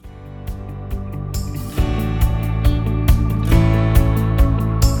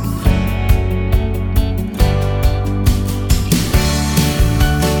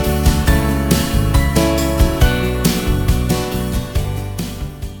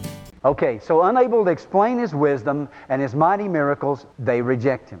Okay, so unable to explain His wisdom and His mighty miracles, they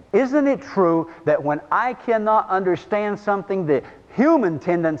reject Him. Isn't it true that when I cannot understand something, the human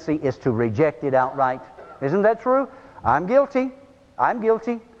tendency is to reject it outright? Isn't that true? I'm guilty. I'm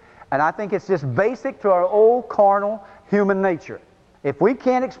guilty. And I think it's just basic to our old carnal human nature. If we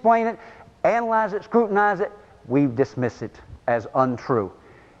can't explain it, analyze it, scrutinize it, we dismiss it as untrue.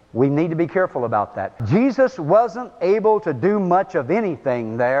 We need to be careful about that. Jesus wasn't able to do much of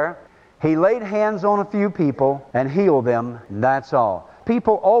anything there. He laid hands on a few people and healed them, and that's all.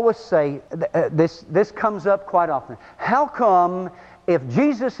 People always say, this comes up quite often, how come if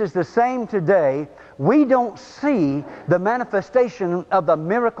Jesus is the same today, we don't see the manifestation of the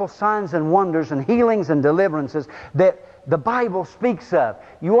miracle signs and wonders and healings and deliverances that the Bible speaks of?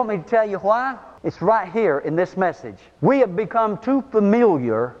 You want me to tell you why? It's right here in this message. We have become too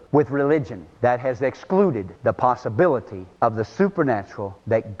familiar with religion that has excluded the possibility of the supernatural,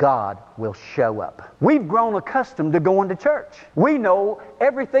 that God will show up. We've grown accustomed to going to church. We know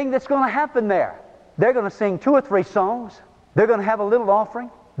everything that's going to happen there. They're going to sing 2 or 3 songs. They're going to have a little offering.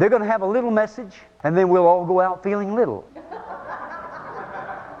 They're going to have a little message. And then we'll all go out feeling little.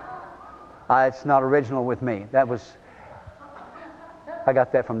 It's not original with me. I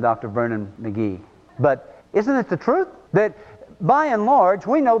got that from Dr. Vernon McGee. But isn't it the truth that by and large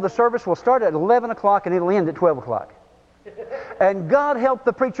we know the service will start at 11 o'clock and it'll end at 12 o'clock? And God help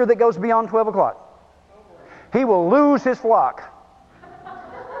the preacher that goes beyond 12 o'clock. He will lose his flock.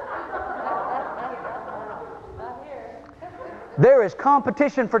 There is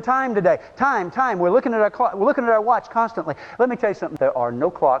competition for time today. Time. We're looking at our clock. We're looking at our watch constantly. Let me tell you something. There are no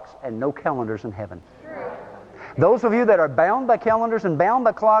clocks and no calendars in heaven. Those of you that are bound by calendars and bound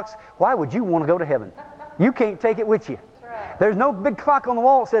by clocks, why would you want to go to heaven? You can't take it with you. There's no big clock on the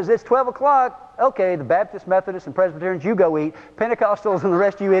wall that says it's 12 o'clock. Okay, the Baptists, Methodists, and Presbyterians, you go eat. Pentecostals and the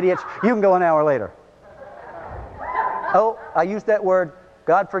rest of you idiots, you can go an hour later. Oh, I used that word.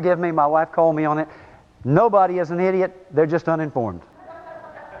 God forgive me. My wife called me on it. Nobody is an idiot. They're just uninformed.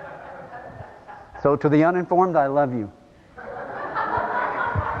 So to the uninformed, I love you.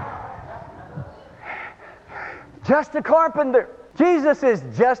 Just a carpenter. Jesus is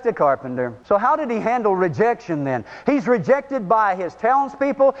just a carpenter. So how did He handle rejection then? He's rejected by His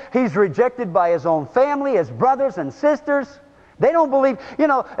townspeople. He's rejected by His own family, His brothers and sisters. They don't believe. You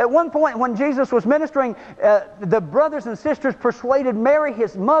know, at one point when Jesus was ministering, the brothers and sisters persuaded Mary,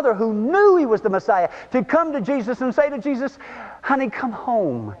 His mother, who knew He was the Messiah, to come to Jesus and say to Jesus, honey, come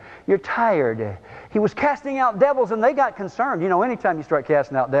home. You're tired. He was casting out devils, and they got concerned. You know, anytime you start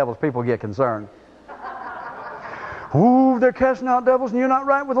casting out devils, people get concerned. Ooh, they're casting out devils and you're not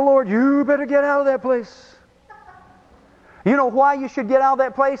right with the Lord. You better get out of that place. You know why you should get out of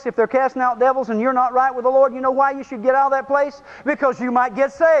that place if they're casting out devils and you're not right with the Lord? You know why you should get out of that place? Because you might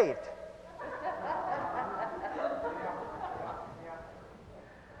get saved.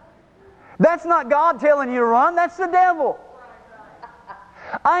 That's not God telling you to run. That's the devil.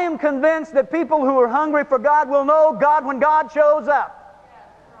 I am convinced that people who are hungry for God will know God when God shows up.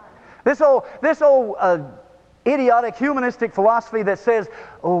 This old idiotic humanistic philosophy that says,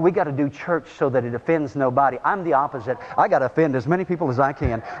 oh, we got to do church so that it offends nobody. I'm the opposite. I got to offend as many people as I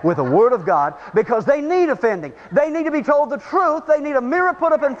can with the Word of God, because they need offending. They need to be told the truth. They need a mirror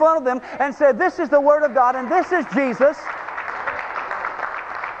put up in front of them and said, this is the Word of God and this is Jesus.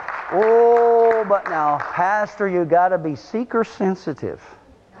 Oh, but now, Pastor, you got to be seeker sensitive.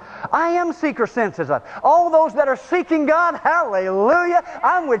 I am seeker sensitive. All those that are seeking God, hallelujah,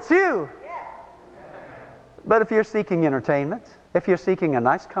 I'm with you. But if you're seeking entertainment, if you're seeking a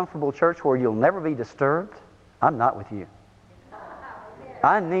nice, comfortable church where you'll never be disturbed, I'm not with you.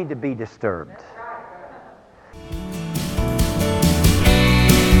 I need to be disturbed.